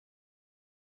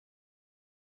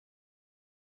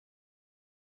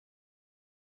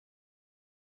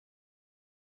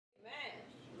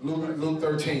Luke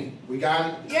 13. We got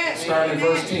it? Yes. Starting in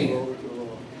verse 10.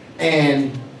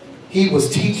 And he was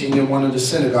teaching in one of the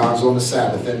synagogues on the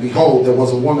Sabbath, and behold, there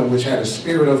was a woman which had a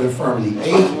spirit of infirmity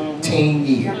 18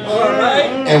 years,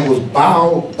 and was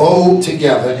bowed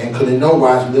together, and could in no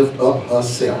wise lift up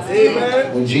herself.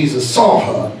 Amen. When Jesus saw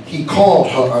her, he called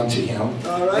her unto him,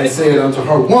 and said unto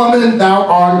her, Woman, thou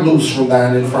art loose from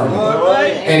thine infirmity.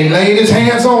 And he laid his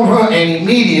hands on her, and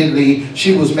immediately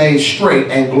she was made straight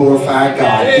and glorified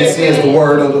God. This is the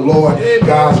word of the Lord.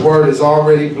 God's word is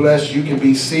already blessed. You can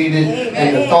be seated.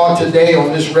 And the thought today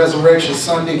on this Resurrection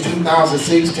Sunday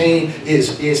 2016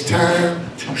 is it's time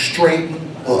to straighten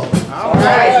up. All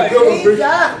right.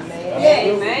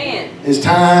 Amen. It's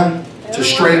time to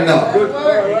straighten up.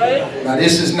 Now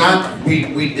this is not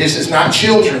this is not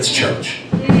children's church.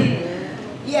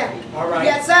 Yeah. All right.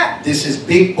 Yes, sir. This is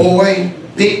big boy,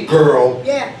 big girl,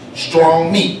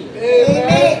 strong meat.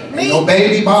 Amen. Ain't no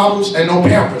baby bottles and no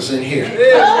Pampers in here.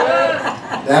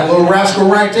 That little rascal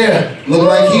right there look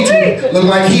like he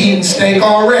eating steak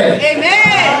already.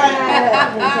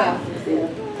 Amen.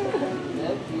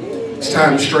 It's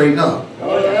time to straighten up.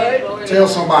 Tell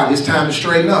somebody it's time to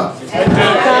straighten up.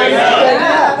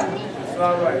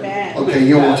 Okay,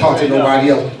 you don't want to talk to nobody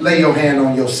else. Lay your hand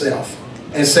on yourself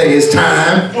and say it's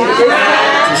time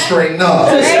to straighten up.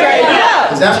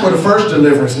 Because that's where the first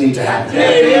deliverance needs to happen.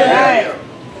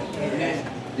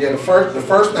 Yeah, the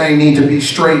first thing need to be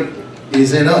straight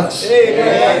is in us.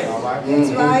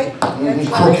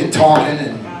 Crooked talking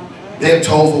and bent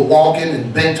over walking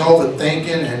and bent over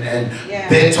thinking and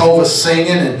bent over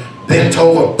singing and bent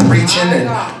over preaching and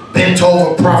bent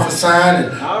over prophesying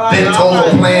and bent over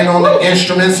playing on the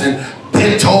instruments and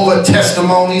bent over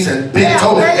testimonies and bent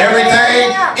over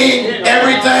everything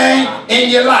in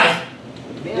your life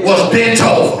was bent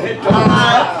over.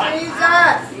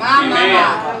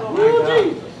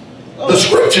 The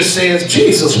scripture says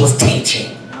Jesus was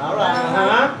teaching.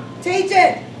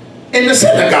 Teaching. In the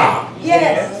synagogue.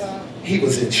 Yes. He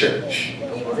was in church.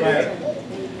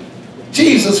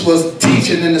 Jesus was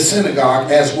teaching in the synagogue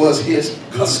as was his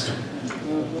custom.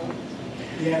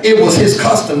 It was his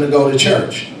custom to go to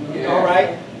church. All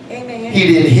right. Amen.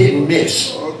 He didn't hit and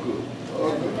miss.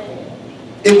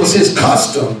 It was his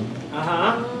custom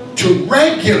to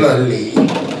regularly.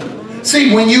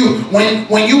 See, when you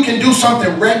can do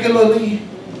something regularly,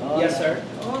 yes, sir,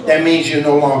 that means you're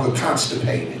no longer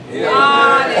constipated.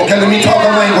 Okay, let me talk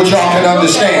a language y'all can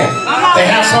understand. They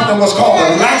have something what's called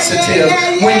a laxative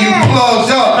when you plugged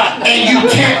up and you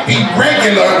can't be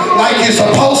regular like you're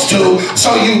supposed to,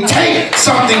 so you take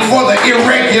something for the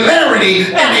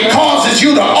irregularity and it causes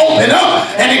you to open up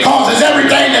and it causes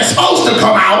everything that's supposed to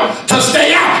come out to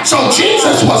stay out. So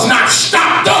Jesus was not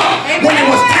stopped up when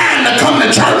it was time to come to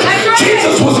church.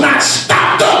 Jesus was not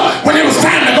stopped up when it was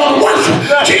time to go to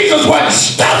worship. Jesus wasn't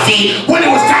stuffy when it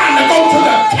was time to go to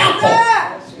the temple.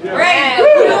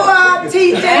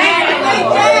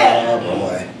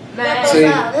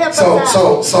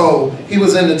 So he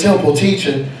was in the temple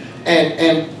teaching,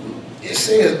 and it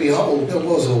says, behold, there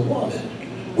was a woman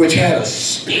which had a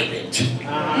spirit.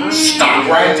 Stop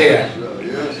right there.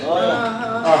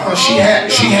 She had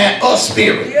a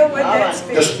spirit.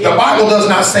 The Bible does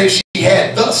not say she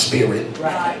had the spirit.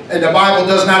 And the Bible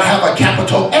does not have a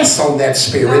capital S on that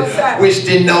spirit, which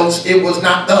denotes it was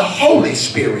not the Holy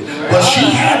Spirit. But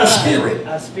she had a spirit.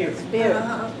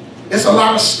 There's a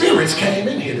lot of spirits came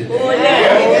in here today.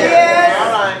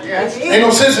 Ain't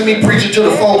no sense in me preaching to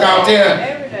the folk out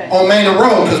there on Main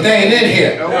Road because they ain't in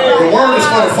here. The word is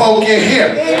for the folk in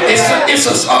here.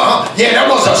 There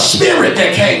was a spirit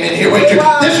that came in here with you.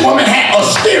 This woman had a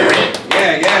spirit.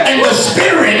 And the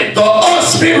spirit, the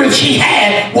spirit she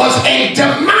had was a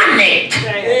demonic.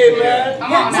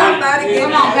 Come on, somebody.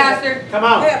 Come on, Pastor. Come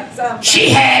on.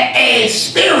 She had a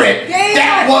spirit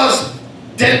that was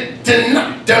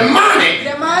demonic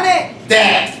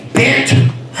that bent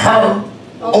her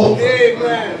over.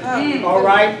 All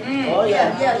right.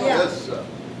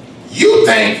 You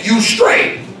think you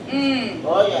straight.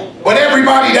 But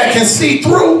everybody that can see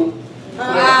through,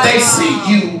 they see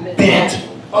you bent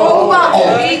over.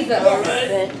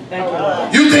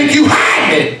 You think you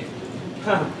hide it.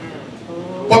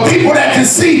 But people that can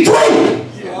see through,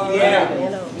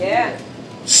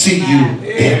 see you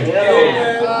bent.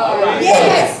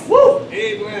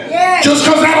 Just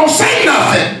because I don't say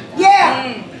nothing.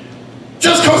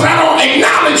 Just because I don't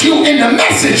acknowledge you in the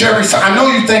message every time. I know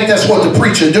you think that's what the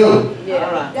preacher do.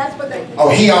 That's what they do. Oh,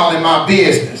 he all in my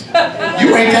business.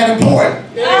 You ain't that important.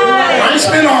 I ain't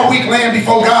spent all week laying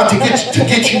before God to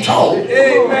get you told.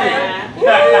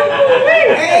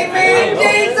 Amen,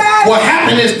 Jesus. What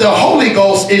happened is the Holy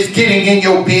Ghost is getting in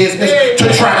your business to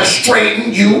try to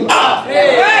straighten you up. Glory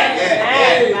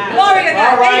to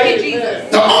God. Thank you,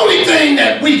 Jesus. The only thing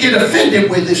that we get offended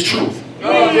with is truth. You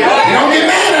don't get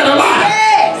mad at a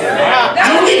lie.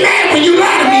 I don't get mad when you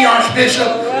lie to me,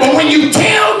 Archbishop. But when you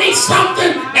tell me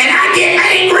something and I get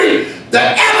angry, the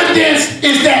evidence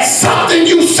is that something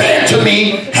you said to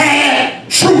me had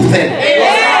truth in it.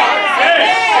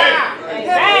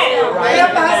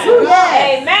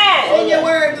 Amen. In your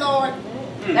word, Lord.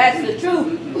 That's the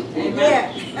truth.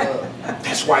 Amen.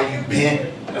 That's why you bent.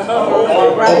 The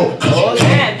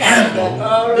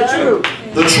truth.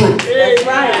 The truth. That's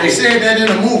right. They said that in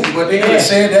a movie, but they could have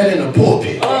said that in the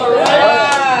pulpit.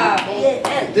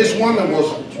 This woman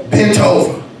was bent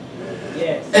over.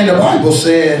 And the Bible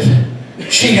says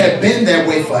she had been that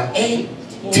way for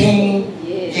 18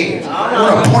 years.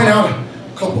 I want to point out a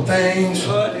couple things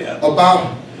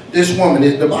about this woman.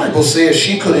 The Bible says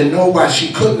she couldn't know why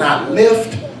she could not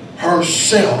lift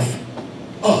herself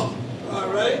up.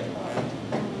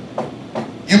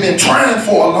 You've been trying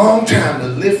for a long time to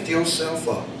lift yourself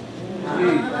up.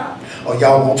 Oh,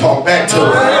 y'all won't talk back to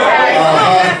her.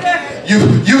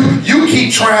 You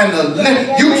keep trying to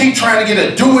lift, you keep trying to get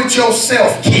a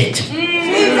do-it-yourself kit.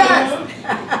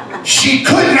 She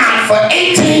could not for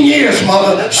 18 years,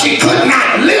 mother. She could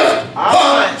not lift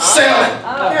herself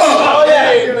up.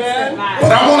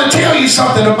 But I want to tell you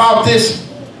something about this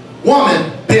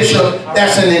woman, Bishop,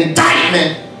 that's an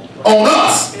indictment on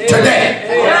us today.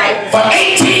 For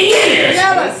 18 years,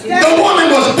 the woman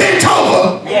was bent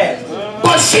over,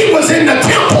 but she was in the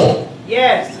temple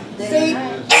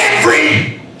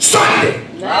every Sunday.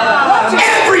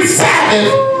 Every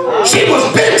Sabbath, she was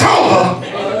bent over,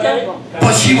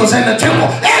 but she was in the temple.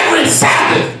 Every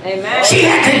Sabbath, she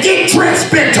had to get dressed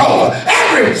bent over.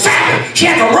 Every Sabbath, she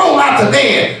had to roll out the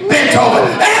bed bent over.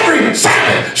 Every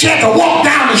Sabbath, she had to walk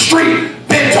down the street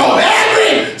bent over.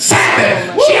 Every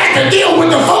Sabbath, she had to deal with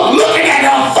the folk looking at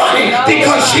her funny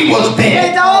because she was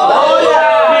bent.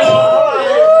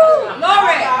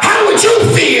 How would you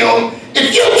feel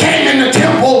if you came in the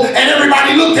temple and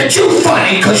everybody looked at you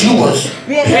funny because you was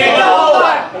bent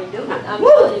over?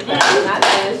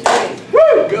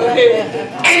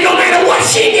 And no matter what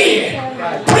she did,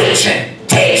 preaching,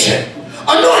 teaching,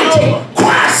 anointing,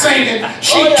 choir singing,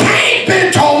 she came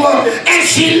bent over and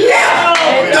she left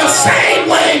the same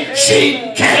way she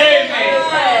came.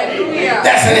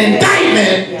 That's an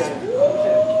indictment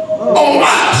on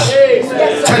us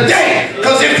today.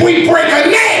 Because if we break a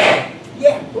nail,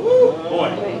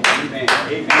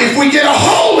 if we get a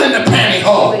hole in the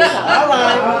pantyhose,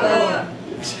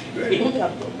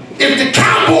 if the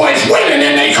Cowboys winning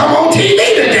and they come on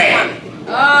TV today,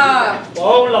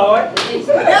 Oh, Lord.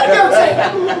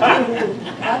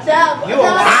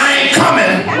 I ain't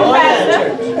coming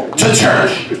to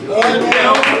church.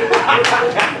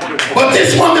 But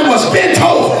this woman was bent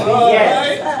over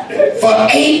for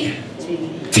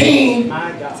 18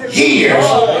 years.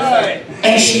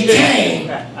 And she came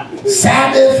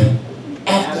Sabbath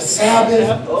after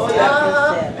Sabbath.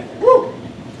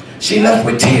 She left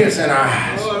with tears in her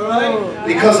eyes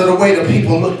because of the way the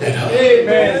people looked at her.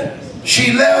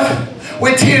 She left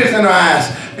with tears in her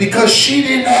eyes because she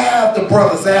didn't have the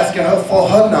brothers asking her for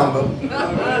her number.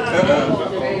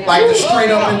 Like the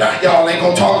straight up and down, y'all ain't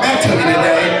gonna talk back to me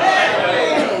today.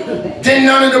 Didn't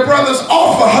none of the brothers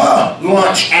offer her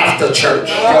lunch after church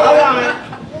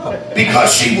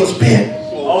because she was bent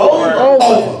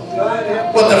over.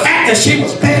 But the fact that she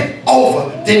was bent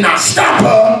over did not stop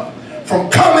her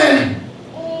from coming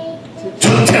to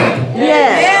the temple.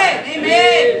 Amen.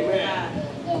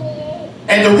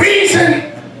 And the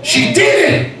reason she did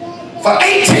it for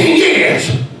 18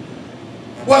 years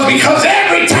was because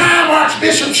every time,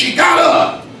 Archbishop, she got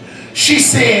up, she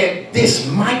said, this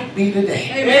might be the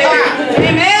day.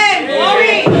 Amen.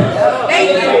 Glory.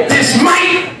 Thank you. This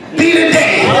might be the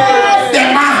day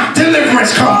that my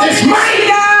deliverance comes. This might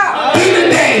be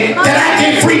the day that I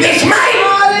get free. This might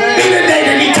be the day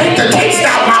that he take the taste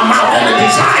out of my mouth and the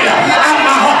desire out of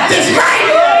my heart. This might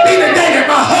be the day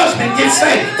that my husband gets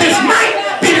saved. This might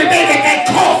be the day that that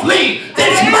cough leaves.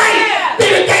 This might be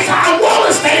the day that I want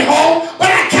to stay home, but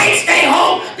I can't stay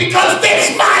home because this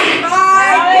might.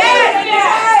 I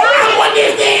wonder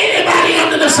if there's anybody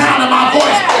under the sound of my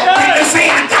voice that can say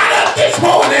I got up this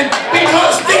morning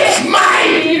because this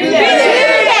might.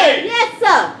 Yes,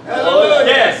 sir.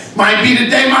 Yes. Might be the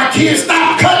day my kids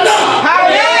stop cutting up.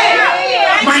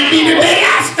 Might be the day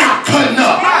I stop cutting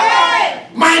up.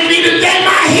 Might be the day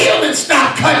my healing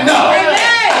stop cutting up.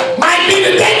 Might be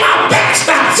the day my back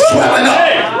stops swelling up.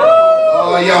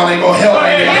 Oh, y'all ain't gonna help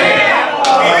me today.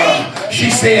 She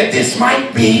said this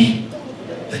might be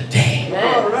the day.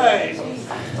 All right.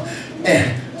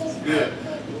 And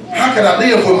how could I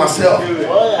live with myself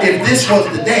if this was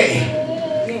the day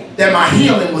that my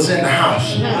healing was in the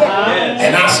house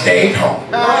and I stayed home?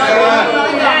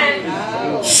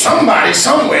 Somebody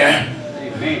somewhere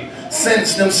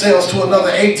sentenced themselves to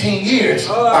another 18 years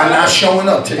by not showing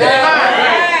up today.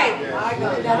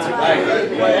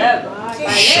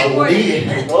 Sure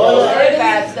did.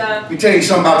 Let me tell you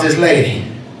something about this lady.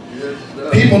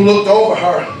 People looked over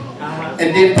her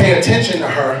and didn't pay attention to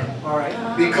her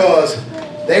because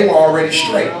they were already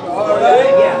straight.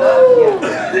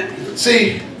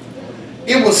 See,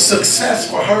 it was success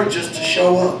for her just to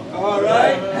show up.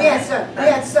 Yes, sir.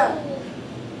 Yes, sir.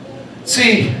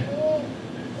 See,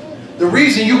 the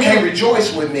reason you can't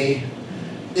rejoice with me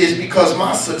is because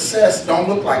my success don't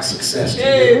look like success to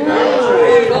you.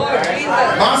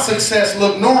 My success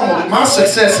look normal. My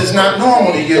success is not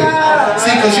normal to you.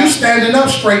 See, because you standing up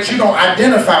straight, you don't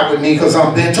identify with me because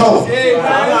I'm bent over.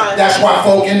 That's why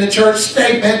folk in the church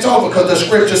stay bent over, because the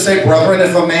scriptures say, brethren,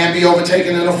 if a man be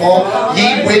overtaken in a fault,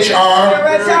 ye which are...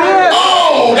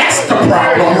 Oh, that's the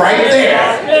problem right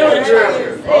there.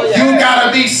 You got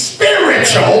to be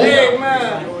spiritual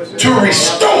to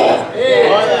restore.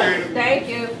 Thank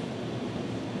you.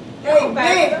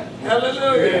 Amen.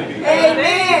 Hallelujah.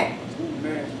 Amen.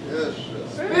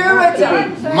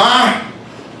 Spiritual.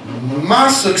 My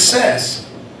success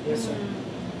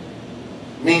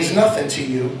means nothing to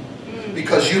you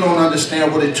because you don't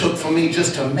understand what it took for me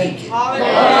just to make it.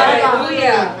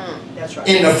 Hallelujah.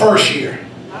 In the first year,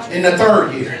 in the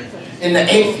third year, in the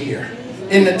 8th year,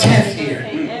 in the 10th year,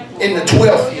 in the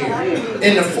 12th year,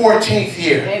 in the 14th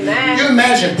year. You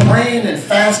imagine praying and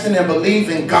fasting and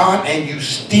believing God and you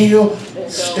still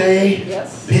stay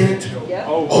bent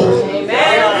over.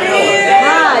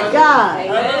 My God.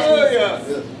 Hallelujah.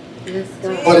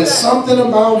 But it's something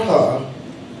about her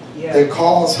that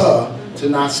caused her to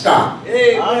not stop.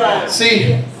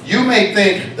 See, you may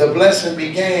think the blessing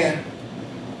began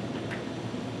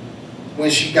when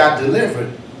she got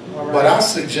delivered, but I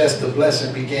suggest the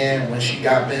blessing began when she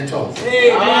got bent over.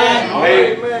 Amen.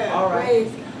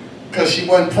 Because she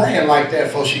wasn't praying like that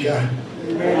before she got.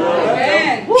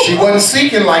 Amen. She wasn't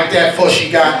seeking like that before she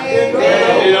got.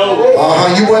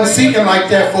 You wasn't seeking like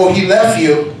that before he left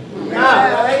you.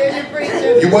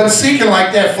 You wasn't seeking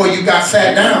like that before you got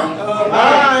sat down.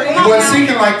 You wasn't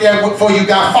seeking like that before you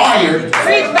got fired.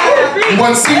 You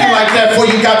wasn't seeking like that before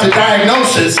you got the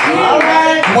diagnosis.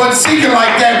 You wasn't seeking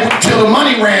like that until the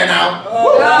money ran out.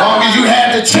 As long as you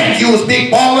had the check, you was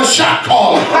big baller shot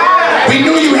caller. We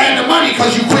knew you had the money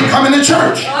because you quit coming to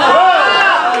church.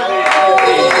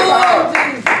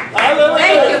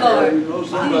 Thank you, Lord.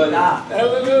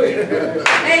 Hallelujah.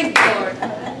 Thank you, Lord.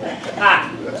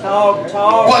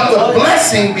 But the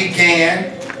blessing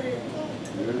began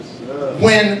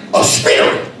when a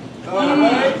spirit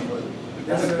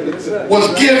was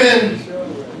given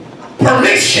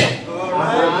permission.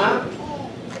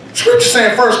 Scripture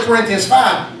saying 1 Corinthians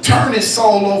 5, turn his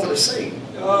soul over to Satan.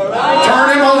 Turn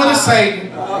him over to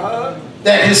Satan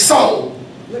that his soul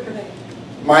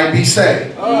might be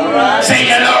saved.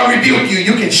 Satan, I'll rebuke you.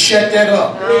 You can shut that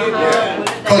up.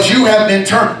 Because you have been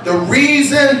turned. The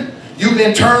reason you've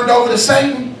been turned over to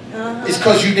Satan is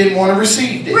because you didn't want to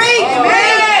receive this.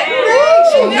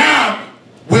 So now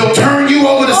we'll turn you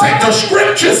over to Satan. The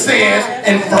scripture says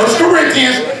in 1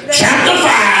 Corinthians chapter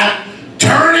 5,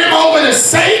 turn him over to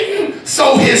Satan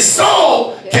so his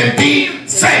soul can be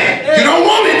saved. You don't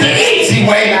want it the easy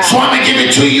way, so I'm going to give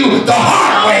it to you the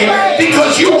hard way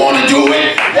because you want to do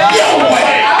it your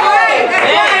way.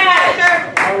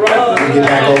 Let me get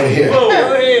back over here.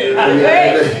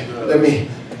 Let me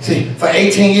see. For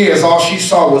 18 years, all she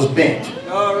saw was bent.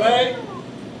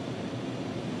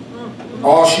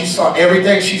 All she saw,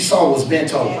 everything she saw was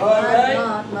bent over.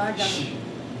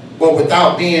 But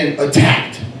without being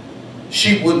attacked,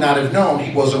 she would not have known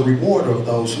he was a rewarder of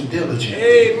those who diligently.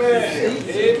 Amen.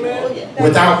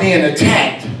 Without being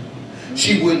attacked,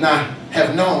 she would not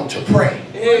have known to pray.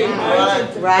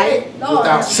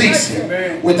 Without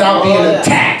ceasing. Without being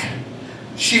attacked,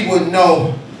 she would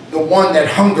know the one that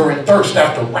hunger and thirst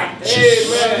after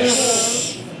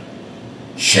righteousness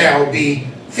shall be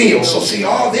filled. So see,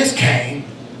 all this came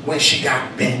when she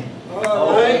got bent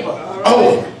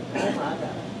over.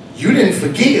 You didn't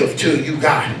forgive till you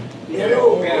got it.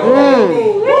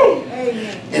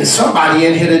 And somebody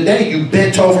in here today, you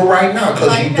bent over right now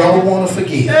because you don't want to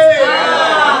forgive.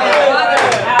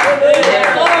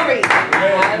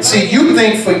 See, you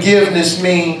think forgiveness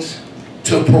means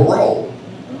to parole.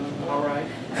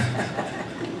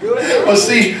 But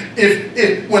see,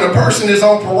 if when a person is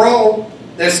on parole,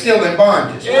 they're still in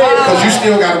bondage. Because you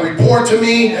still got to report to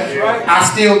me. I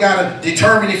still got to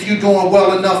determine if you're doing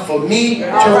well enough for me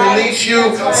to release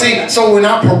you. See, so when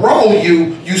I parole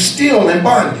you, you still in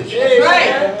bondage.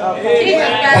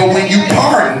 But when you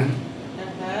pardon,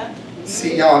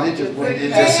 see y'all,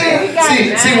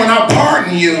 see, when I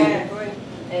pardon you,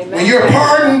 when you're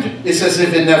pardoned, it's as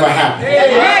if it never happened.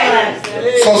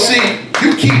 So see,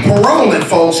 you keep paroling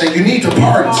folks and you need to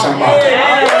pardon somebody.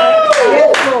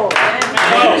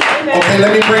 Okay,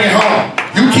 let me bring it home.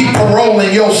 You keep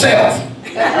paroling yourself.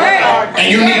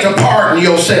 And you need to pardon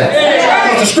yourself.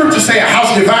 Because the scripture says a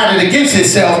house divided against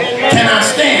itself cannot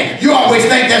stand. You always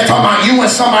think that's talking about you and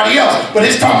somebody else. But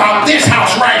it's talking about this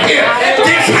house right here.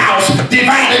 This house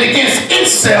divided against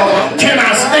itself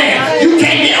cannot stand. You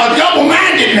can't get a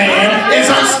double-minded man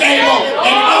is unstable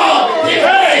in all his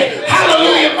ways.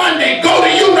 Hallelujah Monday. Go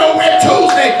to you know where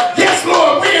Tuesday. Yes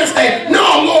Lord Wednesday.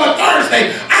 No Lord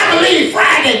Thursday. I believe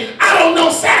Friday. I don't know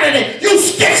Saturday. You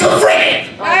schizophrenic.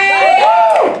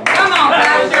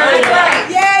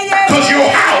 Because your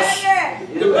house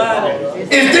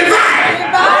is divided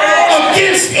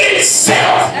against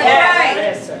itself.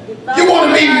 You want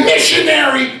to be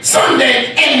missionary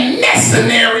Sunday and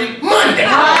mercenary Monday.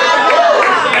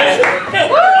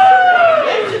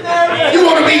 You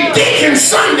want to be deacon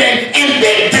Sunday and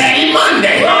big daddy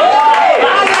Monday.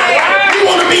 You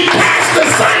want to be pastor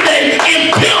Sunday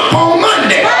and pimp on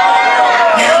Monday.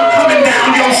 Yeah, I'm coming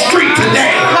down your street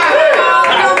today.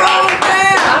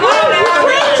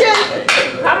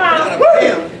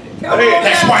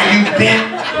 That's why you bent.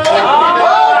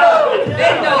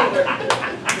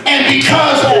 And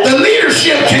because the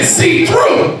leadership can see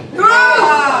through,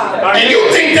 and you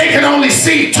think they can only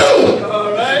see two,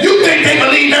 you think they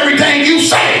believe everything you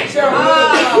say.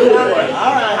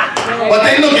 But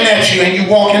they looking at you and you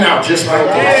walking out just like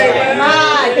this.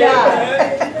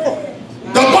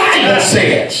 The Bible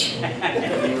says.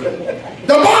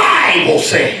 The Bible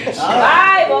says.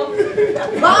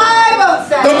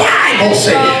 The Bible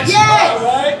says.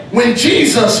 When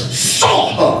Jesus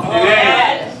saw her.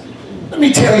 Let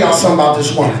me tell y'all something about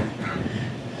this woman.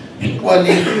 He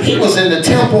was in the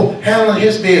temple handling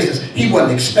his business. He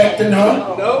wasn't expecting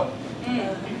her. Nope.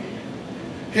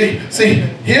 See,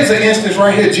 here's an instance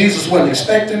right here. Jesus wasn't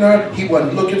expecting her. He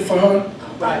wasn't looking for her.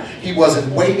 He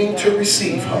wasn't waiting to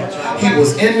receive her. He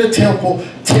was in the temple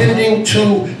tending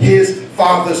to his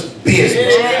Father's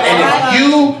business. And if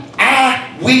you,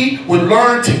 we would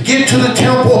learn to get to the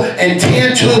temple and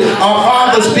tend to our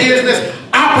Father's business,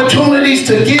 opportunities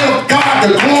to give God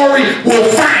the glory will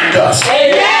find us.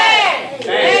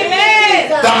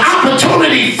 The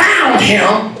opportunity found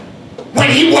him when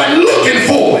he wasn't looking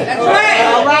for it.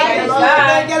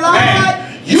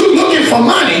 Man, you looking for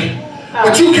money,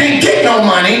 but you can't get no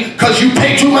money because you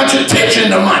pay too much attention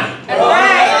to money.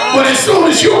 But as soon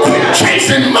as you quit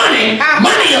chasing money,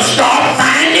 money will start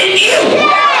finding you.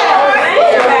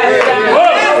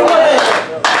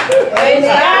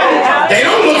 They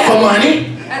don't look for money.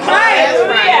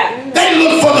 They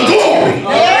look for the glory.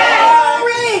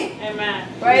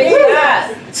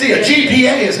 See, a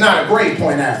GPA is not a grade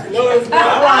point average.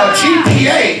 A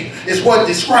GPA is what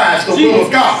describes the will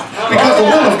of God. Because the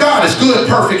will of God is good,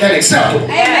 perfect, and acceptable.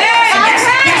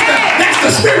 That's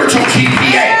the spiritual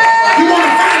GPA. You want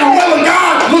to find the will of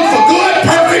God, look for good,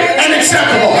 perfect, and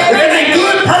acceptable. If it ain't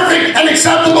good, perfect, and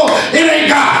acceptable, it ain't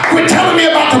God. Quit telling me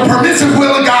about the permissive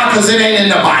will of God because it ain't in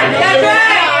the Bible.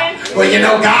 Well, you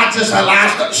know, God just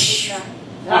allows the...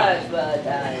 Well,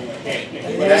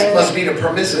 that must be the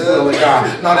permissive will of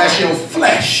God. No, that's your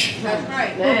flesh. That's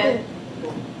right, man.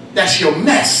 That's your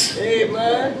mess.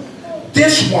 Amen.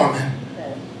 This woman,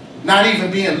 not even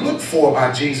being looked for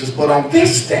by Jesus, but on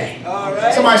this day. All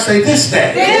right. Somebody say this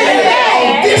day.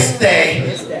 This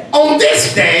day. On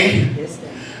this day,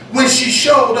 when she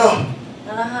showed up,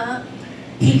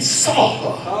 he saw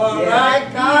her. All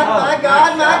right. My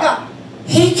God.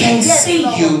 He can't see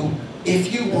you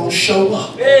if you won't show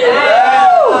up. He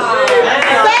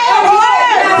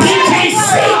can't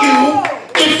see you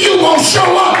if you won't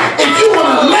show up. If you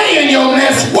want to lay in your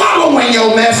mess, wallow in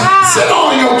your mess, sit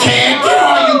on your can, get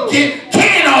all you get,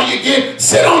 can all you get,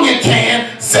 sit on your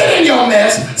can, sit in your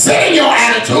mess, sit in your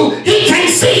attitude. He can't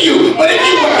see you. But if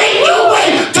you will make your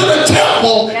way to the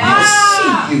temple, he will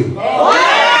see you.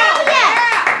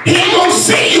 He ain't gonna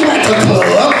see you at the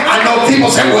club. I know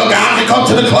people say, well, God can come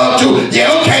to the club too.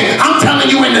 Yeah, okay. I'm telling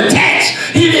you in the text,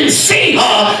 he didn't see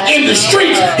her in the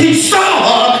streets. He saw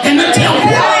her in the temple.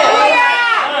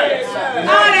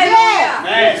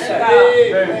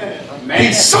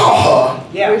 He saw her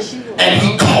and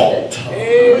he called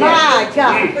her. My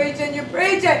God. You're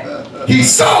preaching. He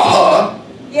saw her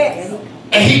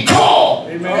and he called.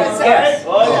 Yes.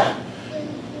 Oh, yeah.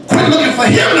 Quit looking for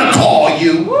him to call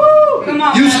you. Come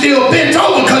on. You still bent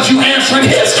over because you answered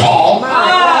his call.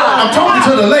 I'm talking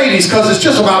to the ladies because it's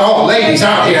just about all ladies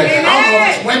out here. I don't know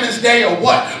if it's Women's Day or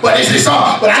what, but it's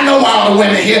all. But I know all the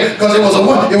women here because it was the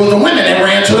women that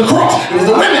ran to the cross. It was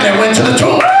the women that went to the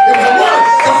tomb. It was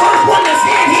the first one that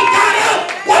said he got up.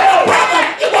 What a brother!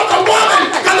 It was a woman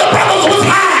because the brothers was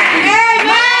high.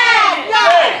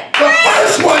 The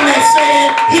first one that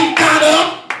said he got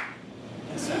up.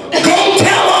 Go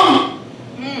tell them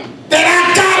that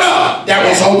I got up. That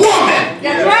was a woman.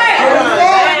 That's right.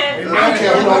 I don't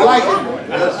care who don't like it.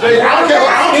 I don't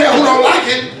care who don't like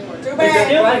it.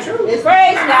 It's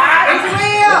praise God. It's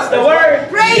real. It's the word.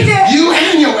 Praise it. You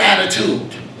and your attitude.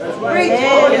 Preach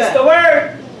It's the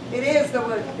word. it. is the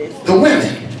word. The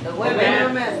women. The women.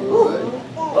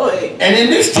 And in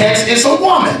this text, it's a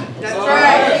woman That's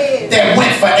right. that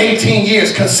went for 18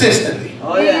 years consistently.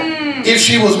 Oh, yeah. If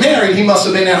she was married, he must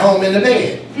have been at home in the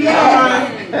bed.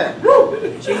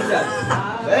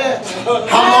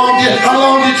 How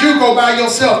long did you go by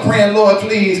yourself praying, Lord,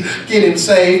 please get him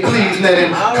saved. Please let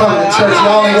him come to church.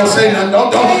 Y'all ain't gonna say nothing.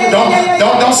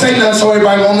 Don't say nothing so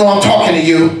everybody won't know I'm talking to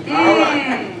you.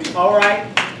 All right.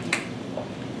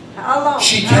 How long?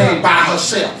 She came by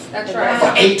herself That's right.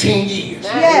 for 18 years.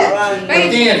 Yes.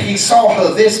 But then he saw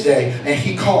her this day and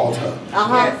he called her.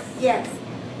 Yes.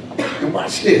 And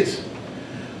watch this.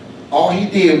 All he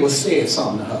did was said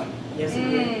something to her. Yes, he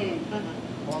did.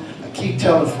 I keep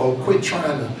telling folks, quit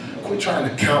trying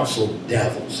to counsel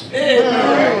devils. And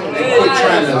quit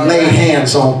trying to lay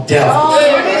hands on devils.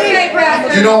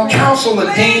 You don't counsel a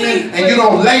demon and you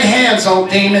don't lay hands on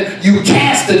demon. You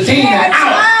cast the demon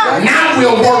out. Now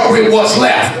we'll work with what's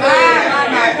left.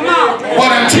 Come on.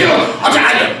 But until,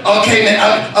 okay, man,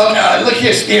 look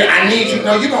here, Steer, I need you.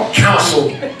 No, you don't counsel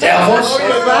devils.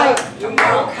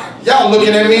 Y'all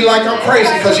looking at me like I'm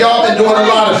crazy because y'all been doing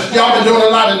a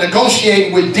lot of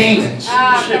negotiating with demons.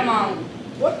 Come on.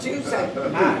 What you say?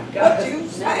 What you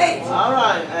say? All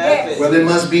right. Yes. Well, it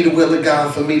must be the will of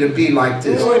God for me to be like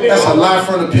this. That's a lie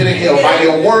from the pit of hell. By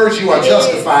your words, you are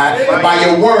justified. And by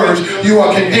your words, you are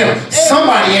condemned.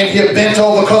 Somebody in here bent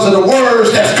over because of the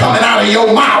words that's coming out of your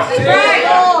mouth.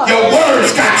 Your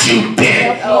words got you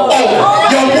bent over.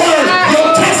 Your words,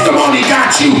 your testimony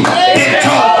got you bent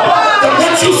over.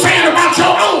 What you saying about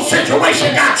your own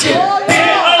situation got you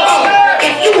bent over.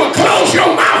 If you would close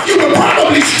your mouth, you would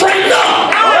probably straighten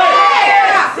up.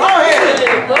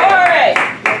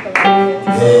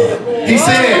 He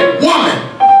said, woman,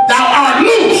 thou art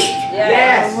loosed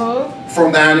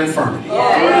from thine infirmity.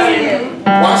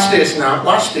 Watch this now.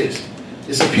 Watch this.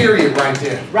 It's a period right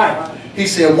there. Right. He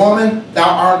said, woman, thou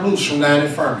art loosed from thine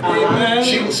infirmity.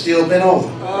 She was still bent over.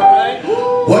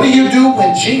 What do you do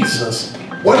when Jesus,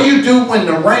 what do you do when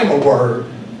the Rhema word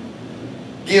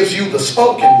gives you the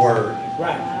spoken word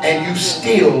and you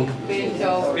still Been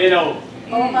over.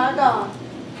 Oh my God.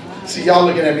 See, y'all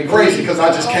looking at me crazy because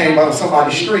I just came out of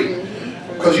somebody's street.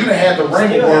 Because you done had the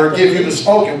Rhema word give you the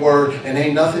spoken word and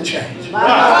ain't nothing changed. He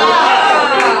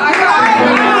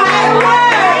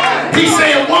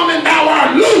said, woman, thou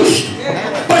art loosed.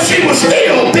 But she was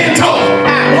still bent over.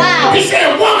 He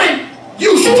said, woman,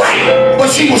 you straight, but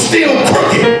she was still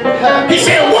crooked. He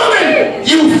said, woman,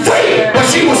 you free, but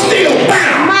she was still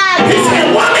bound. He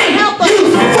said, woman,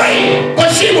 you free, but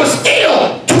she was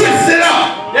still twisted up.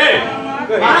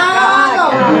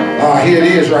 Here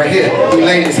it is right here. He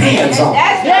laid his hands on her.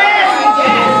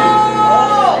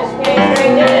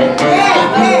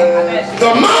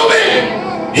 The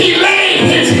moment he laid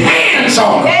his hands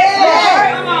on her,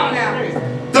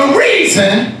 the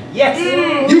reason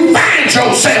you find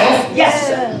yourself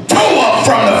toe up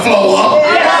from the floor up,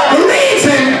 the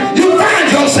reason you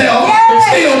find yourself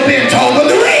still bent over,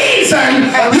 the reason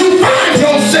you find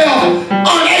yourself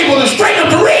unable to straighten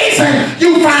up, the reason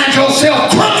you find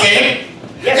yourself crooked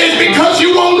is because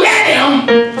you won't let him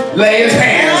lay his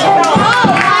hands on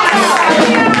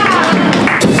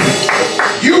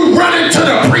you. You run into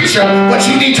the preacher, but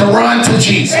you need to run to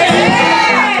Jesus.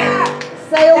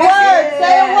 Say a word.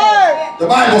 Say a word. The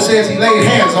Bible says he laid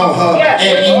hands on her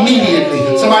and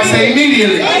immediately. Somebody say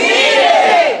immediately.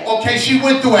 Okay, she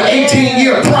went through an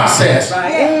 18-year process.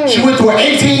 She went through an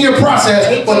 18-year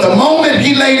process, but the moment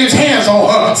he laid his hands on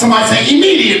her, somebody say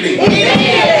immediately.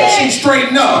 She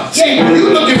straightened up. See,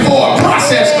 you're looking for a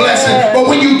process blessing, but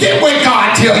when you get what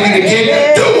God tells you to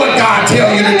get, do what God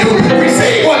tells you to do,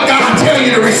 receive what God tells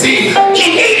you to receive,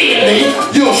 immediately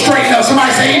you'll straighten up. Somebody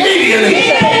say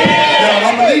immediately. Y'all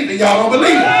don't believe it. Y'all don't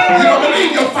believe it. You don't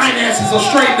believe your finances are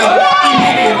straightened up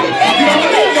immediately. You don't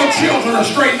believe your children are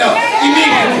straightened up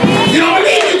immediately. You don't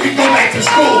believe you can go back to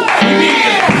school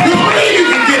immediately. You don't believe you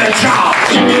can get a job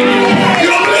immediately. You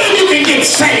don't believe you can get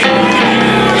saved.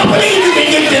 You don't believe you can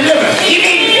get delivered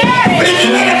immediately. But if you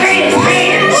let a lay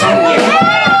hands on you.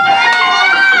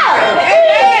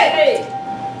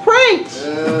 Preach.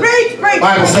 The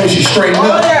Bible says she straightened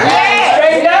up.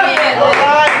 Straightened up.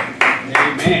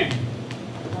 Amen.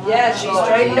 Yeah, she's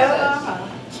straightened up.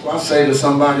 So I say to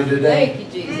somebody today, Thank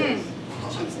you, Jesus.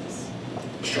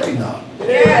 straighten up.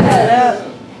 Yeah.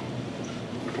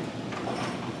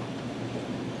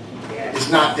 It's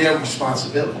not their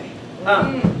responsibility.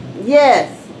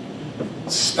 Yes.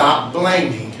 Stop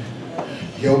blaming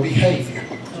your behavior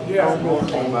on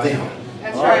them.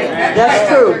 That's right. That's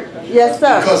true. Yes,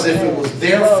 sir. Because if it was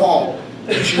their fault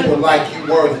that you were like you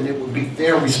were, then it would be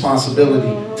their responsibility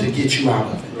to get you out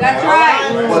of it. That's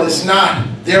right. But it's not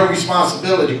their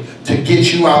responsibility to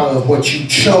get you out of what you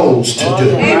chose to do.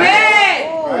 Amen.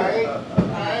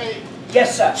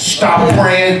 Yes, sir. Stop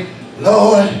praying,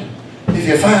 Lord, if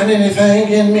you find anything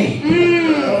in me,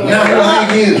 not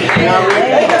like you,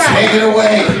 take it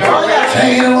away,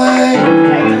 take it away,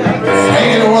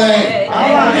 take it away.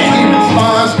 And he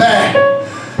responds back,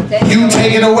 you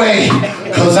take it away,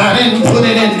 because I didn't put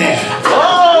it in there.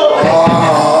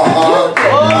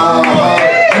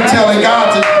 You're telling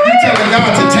God to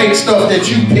take stuff that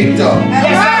you picked up.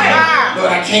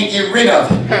 Lord, I can't get rid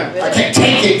of it. I can't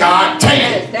take it, God. Take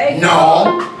it. No,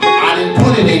 I didn't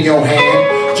put it in your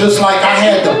hand. Just like I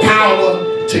had the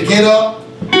power to get up,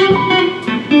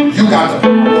 you got the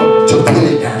power to put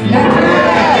it down.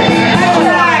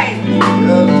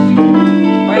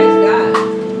 Praise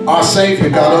God. Our Savior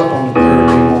got up on the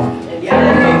third day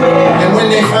morning. And when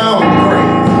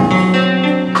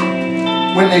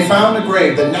they found the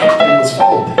grave, the napkin was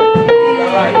folded.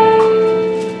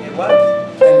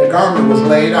 And the garment was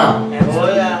laid out.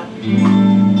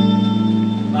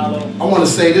 I want to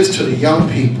say this to the young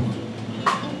people.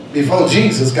 Before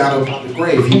Jesus got up out of the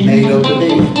grave, he made up the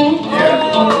bed.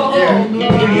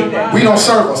 We don't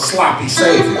serve a sloppy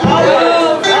Savior.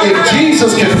 If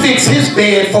Jesus can fix his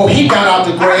bed before he got out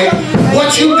the grave,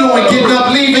 what you doing getting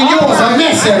up leaving yours a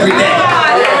mess every day?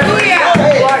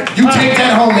 You take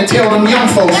that home and tell them young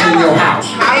folks in your house.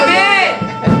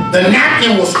 The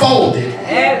napkin was folded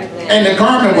and the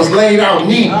garment was laid out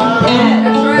neat.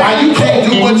 Why you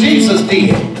can't do what Jesus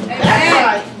did?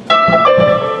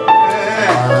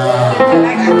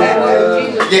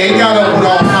 Yeah, he got up with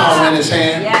all power in his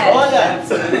hand.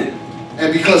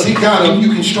 And because he got up,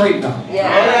 you can straighten up.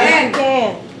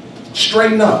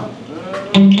 Straighten up.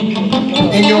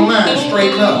 In your mind,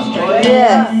 straighten up.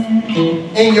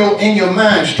 In your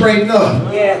mind, straighten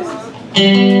up. I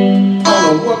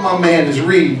don't know what my man is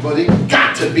reading, but it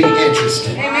got to be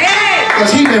interesting.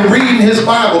 Because he's been reading his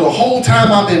Bible the whole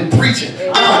time I've been preaching.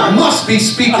 God must be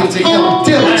speaking to him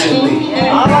diligently.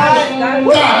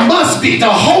 God must be, the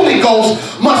Holy Ghost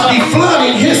must be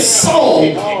flooding his soul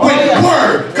with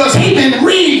word. Because he's been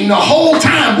reading the whole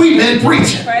time we've been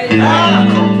preaching.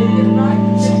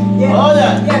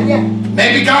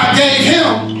 Maybe God gave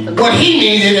him what he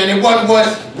needed and it wasn't what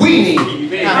we needed.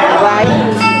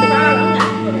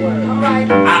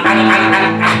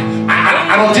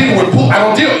 I don't deal with I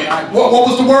don't deal. What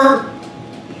was the word?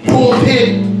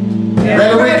 Pulpit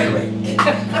rhetoric.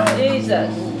 Jesus.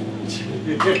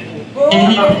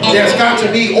 There's got to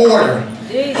be order.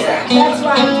 That's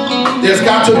right. There's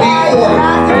got to be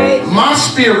order. My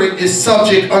spirit is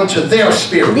subject unto their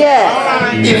spirit.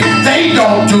 If they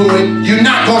don't do it, you're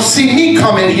not going to see me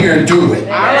come in here and do it.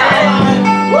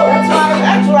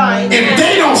 That's right. If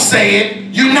they don't say it,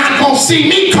 you're not going to see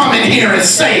me come in here and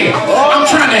say it. I'm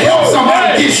trying to help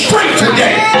somebody get straight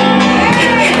today.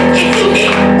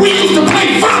 We used to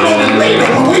play follow the leader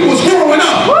when we was growing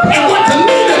up. And what the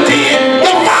leader did,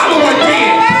 the follower did.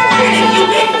 And if you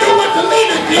didn't do what the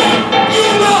leader did, you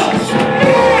lost.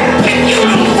 If you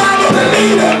don't follow the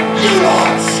leader, you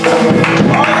lost.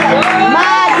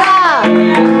 My God.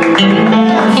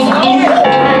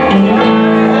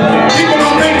 People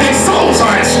don't think their souls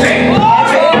are at stake.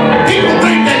 People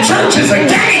think that church is a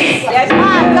game.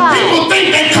 People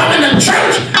think they come into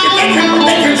church and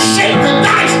they can shake the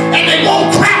dice and they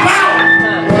won't crap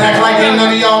out. Don't act like ain't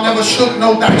none of y'all never shook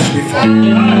no dice before. I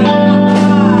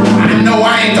know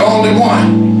I ain't the only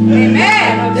one.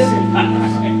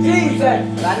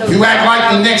 You act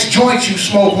like the next joint you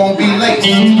smoke won't be late.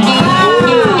 Don't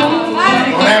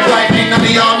act like ain't none of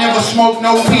y'all never smoked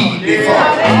no weed before.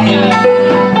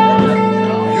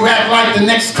 You act like the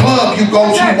next club you go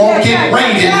to won't get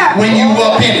raided when you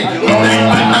up in it. Don't act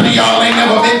like none of y'all ain't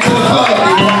never been to the club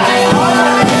before.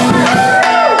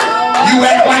 You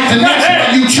act like the next